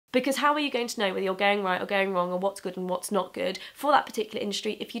Because how are you going to know whether you're going right or going wrong, or what's good and what's not good for that particular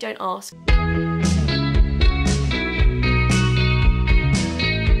industry if you don't ask?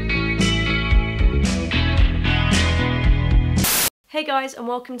 Hey guys, and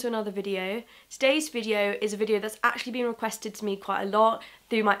welcome to another video. Today's video is a video that's actually been requested to me quite a lot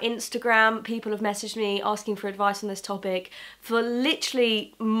through my Instagram. People have messaged me asking for advice on this topic for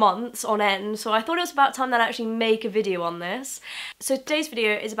literally months on end, so I thought it was about time that I actually make a video on this. So today's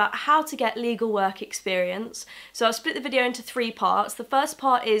video is about how to get legal work experience. So I've split the video into 3 parts. The first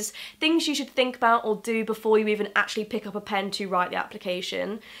part is things you should think about or do before you even actually pick up a pen to write the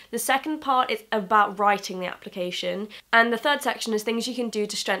application. The second part is about writing the application. And the third section is things you can do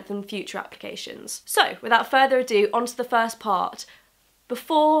to strengthen future applications. So without further ado, on to the first part.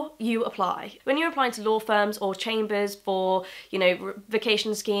 Before you apply. When you're applying to law firms or chambers for, you know,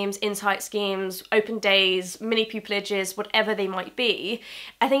 vacation schemes, insight schemes, open days, mini pupilages, whatever they might be,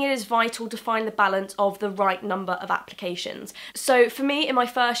 I think it is vital to find the balance of the right number of applications. So for me, in my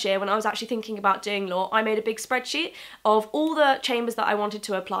first year, when I was actually thinking about doing law, I made a big spreadsheet of all the chambers that I wanted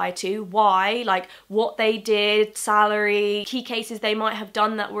to apply to, why, like what they did, salary, key cases they might have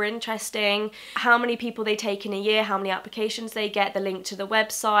done that were interesting, how many people they take in a year, how many applications they get, the link to the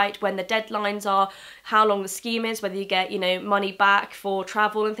website, when the deadlines are, how long the scheme is, whether you get, you know, money back for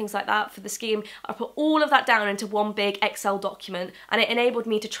travel and things like that for the scheme. I put all of that down into one big Excel document, and it enabled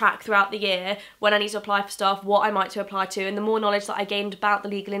me to track throughout the year when I need to apply for stuff, what I might to apply to, and the more knowledge that I gained about the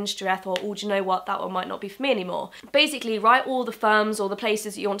legal industry, I thought, oh, do you know what, that one might not be for me anymore. Basically, write all the firms or the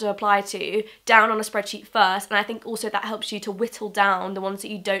places that you want to apply to down on a spreadsheet first, and I think also that helps you to whittle down the ones that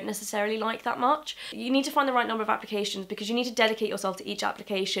you don't necessarily like that much. You need to find the right number of applications because you need to dedicate yourself to each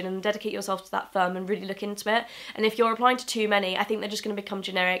application and dedicate yourself to that firm and really look into it. And if you're applying to too many, I think they're just going to become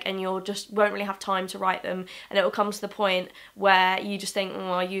generic and you'll just won't really have time to write them, and it will come to the point where you just think,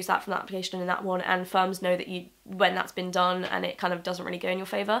 oh, I'll use that from that application and that one, and firms know that when that's been done, and it kind of doesn't really go in your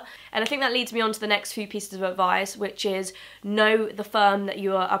favour. And I think that leads me on to the next few pieces of advice, which is know the firm that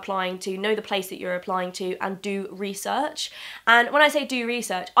you are applying to, know the place that you're applying to, and do research. And when I say do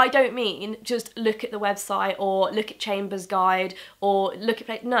research, I don't mean just look at the website or look at Chambers Guide or look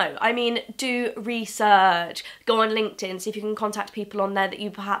at no, I mean do research. Go on LinkedIn, see if you can contact people on there that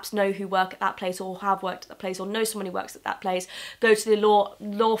you perhaps know who work at that place or have worked at that place or know someone who works at that place. Go to the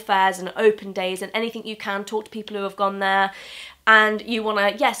law fairs and open days and anything you can, talk to people who have gone there. And you want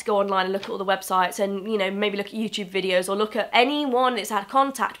to, yes, go online and look at all the websites and, you know, maybe look at YouTube videos or look at anyone that's had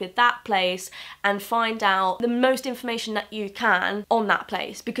contact with that place and find out the most information that you can on that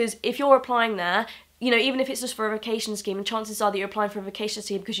place. Because if you're applying there, you know, even if it's just for a vacation scheme, and chances are that you're applying for a vacation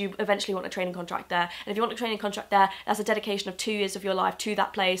scheme because you eventually want a training contract there. And if you want a training contract there, that's a dedication of 2 years of your life to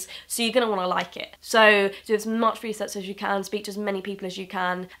that place, so you're going to want to like it. So do as much research as you can, speak to as many people as you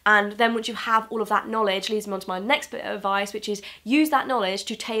can, and then once you have all of that knowledge, leads me on to my next bit of advice, which is use that knowledge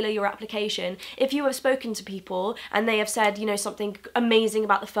to tailor your application. If you have spoken to people and they have said, you know, something amazing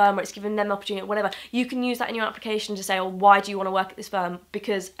about the firm or it's given them an opportunity or whatever, you can use that in your application to say, oh, why do you want to work at this firm?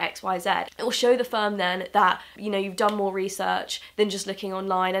 Because X, Y, Z. It will show the firm then that, you know, you've done more research than just looking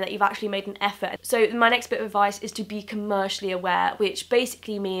online and that you've actually made an effort. So my next bit of advice is to be commercially aware, which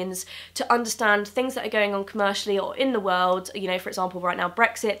basically means to understand things that are going on commercially or in the world, you know, for example right now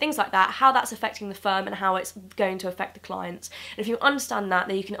Brexit, things like that, how that's affecting the firm and how it's going to affect the clients. And if you understand that,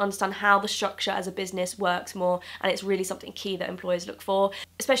 then you can understand how the structure as a business works more, and it's really something key that employers look for.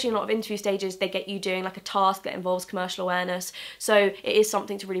 Especially in a lot of interview stages, they get you doing like a task that involves commercial awareness, so it is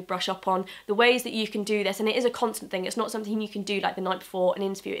something to really brush up on. The ways that you can do this, and it is a constant thing, it's not something you can do like the night before an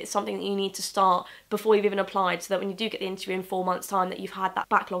interview, it's something that you need to start before you've even applied, so that when you do get the interview in 4 months time that you've had that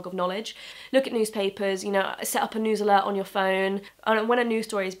backlog of knowledge. Look at newspapers, you know, set up a news alert on your phone, and when a news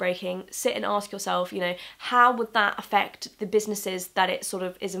story is breaking, sit and ask yourself, you know, how would that affect the businesses that it sort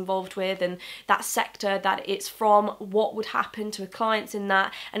of is involved with and that sector that it's from, what would happen to clients in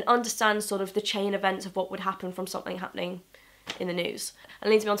that, and understand sort of the chain events of what would happen from something happening in the news.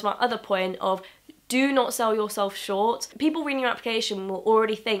 And leads me on to my other point of do not sell yourself short. People reading your application will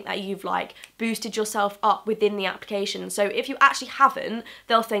already think that you've like boosted yourself up within the application. So if you actually haven't,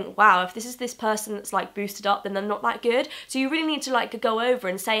 they'll think, wow, if this is this person that's like boosted up, then they're not that good. So you really need to like go over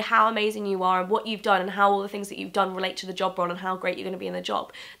and say how amazing you are and what you've done and how all the things that you've done relate to the job role and how great you're going to be in the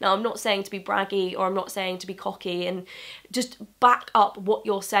job. Now, I'm not saying to be braggy or I'm not saying to be cocky, and just back up what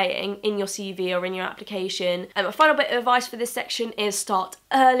you're saying in your CV or in your application. And my final bit of advice for this section is start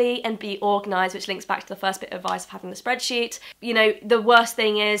early and be organised, which links back to the first bit of advice of having the spreadsheet. You know, the worst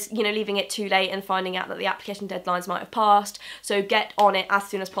thing is, you know, leaving it too late and finding out that the application deadlines might have passed. So get on it as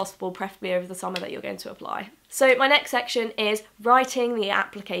soon as possible, preferably over the summer that you're going to apply. So my next section is writing the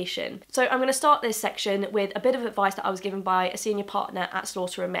application. So I'm going to start this section with a bit of advice that I was given by a senior partner at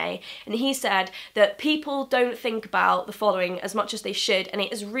Slaughter & May, and he said that people don't think about the following as much as they should, and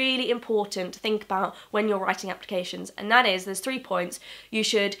it is really important to think about when you're writing applications, and that is, there's 3 points. You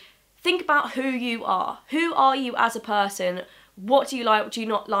should think about who you are. Who are you as a person? What do you like? What do you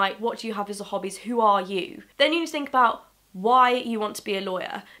not like? What do you have as a hobbies? Who are you? Then you need to think about why you want to be a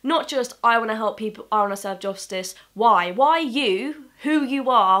lawyer. Not just, I want to help people, I want to serve justice. Why? Why you? Who you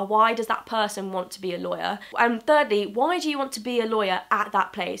are? Why does that person want to be a lawyer? And thirdly, why do you want to be a lawyer at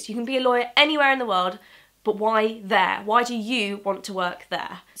that place? You can be a lawyer anywhere in the world, but why there? Why do you want to work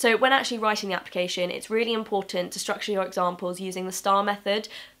there? So when actually writing the application, it's really important to structure your examples using the STAR method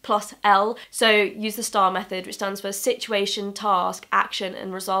plus L. So use the STAR method, which stands for situation, task, action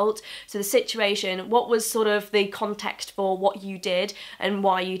and result. So the situation, what was sort of the context for what you did and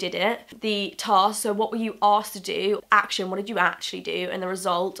why you did it. The task, so what were you asked to do. Action, what did you actually do, and the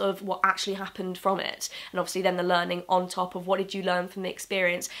result of what actually happened from it. And obviously then the learning on top of what did you learn from the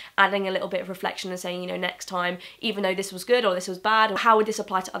experience, adding a little bit of reflection and saying, you know, next time, even though this was good or this was bad, how would this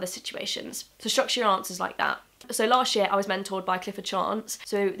apply to other situations? So structure your answers like that. So last year I was mentored by Clifford Chance,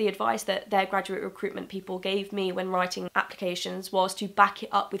 so the advice that their graduate recruitment people gave me when writing applications was to back it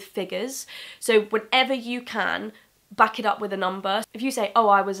up with figures. So whenever you can, back it up with a number. If you say, oh,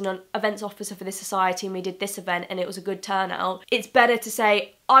 I was an events officer for this society and we did this event and it was a good turnout, it's better to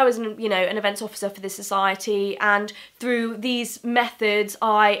say, I was an events officer for this society, and through these methods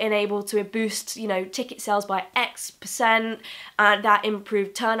I enabled to boost, ticket sales by X%, and that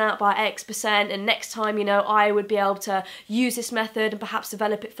improved turnout by X%, and next time, I would be able to use this method and perhaps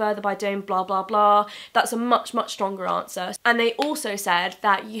develop it further by doing blah, blah, blah. That's a much, much stronger answer. And they also said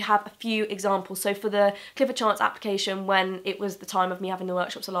that you have a few examples. So for the Clifford Chance application, when it was the time of me having the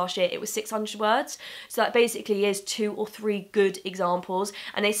workshops last year, it was 600 words. So that basically is 2 or 3 good examples.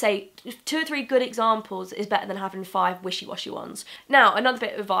 And they say 2 or 3 good examples is better than having 5 wishy-washy ones. Now, another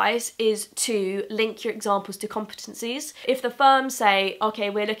bit of advice is to link your examples to competencies. If the firm say,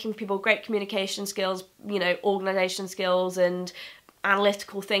 okay, we're looking for people with great communication skills, organisation skills and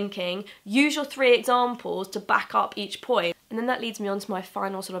analytical thinking, use your 3 examples to back up each point. And then that leads me on to my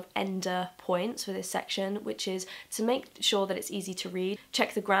final sort of ender points for this section, which is to make sure that it's easy to read,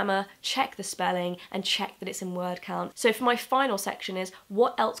 check the grammar, check the spelling, and check that it's in word count. So for my final section is,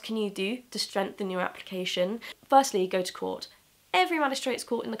 what else can you do to strengthen your application? Firstly, go to court. Every magistrates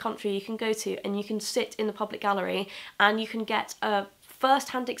court in the country you can go to, and you can sit in the public gallery and you can get a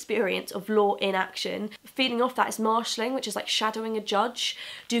first-hand experience of law in action. Feeding off that is marshalling, which is like shadowing a judge.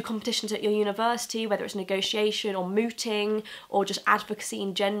 Do competitions at your university, whether it's negotiation or mooting or just advocacy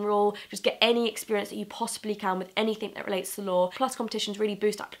in general. Just get any experience that you possibly can with anything that relates to law. Plus competitions really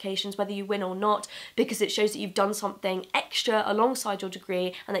boost applications whether you win or not, because it shows that you've done something extra alongside your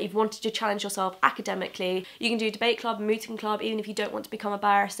degree and that you've wanted to challenge yourself academically. You can do debate club, mooting club, even if you don't want to become a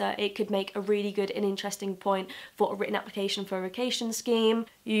barrister. It could make a really good and interesting point for a written application for a vocation scheme.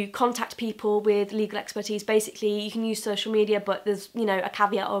 You contact people with legal expertise. Basically, you can use social media, but there's, a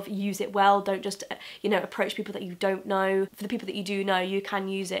caveat of use it well. Don't just, approach people that you don't know. For the people that you do know, you can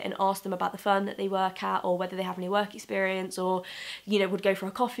use it and ask them about the firm that they work at, or whether they have any work experience, or, would go for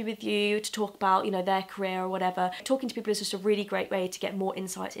a coffee with you to talk about, their career or whatever. Talking to people is just a really great way to get more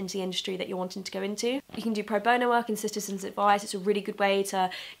insights into the industry that you're wanting to go into. You can do pro bono work and citizens advice. It's a really good way to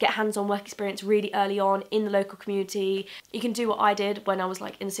get hands-on work experience really early on in the local community. You can do what I did when I was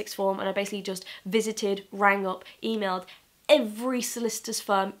like in the 6th form, and I basically just visited, rang up, emailed every solicitor's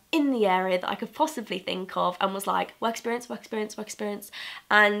firm in the area that I could possibly think of and was like, work experience, work experience, work experience.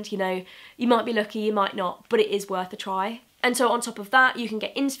 And you might be lucky, you might not, but it is worth a try. And so on top of that, you can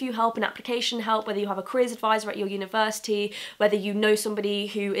get interview help and application help, whether you have a careers advisor at your university, whether you know somebody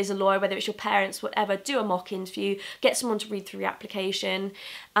who is a lawyer, whether it's your parents, whatever. Do a mock interview, get someone to read through your application,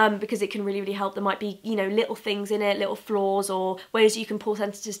 because it can really, really help. There might be, little things in it, little flaws, or ways you can pull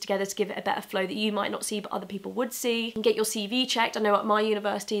sentences together to give it a better flow that you might not see but other people would see. You can get your CV checked. I know at my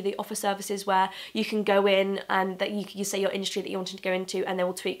university they offer services where you can go in and that you say your industry that you wanted to go into, and they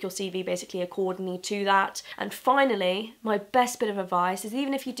will tweak your CV basically accordingly to that. And finally, my best bit of advice is,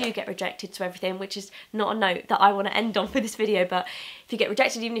 even if you do get rejected to everything, which is not a note that I want to end on for this video, but if you get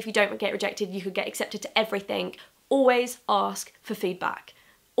rejected, even if you don't get rejected, you could get accepted to everything, always ask for feedback.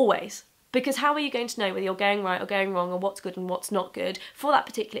 Always. Because how are you going to know whether you're going right or going wrong, or what's good and what's not good for that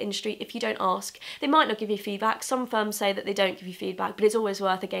particular industry if you don't ask? They might not give you feedback. Some firms say that they don't give you feedback, but it's always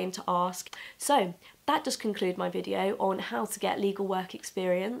worth a game to ask. So that does conclude my video on how to get legal work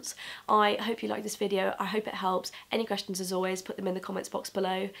experience. I hope you like this video, I hope it helps. Any questions, as always, put them in the comments box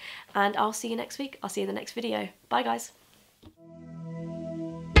below, and I'll see you next week. I'll see you in the next video. Bye guys.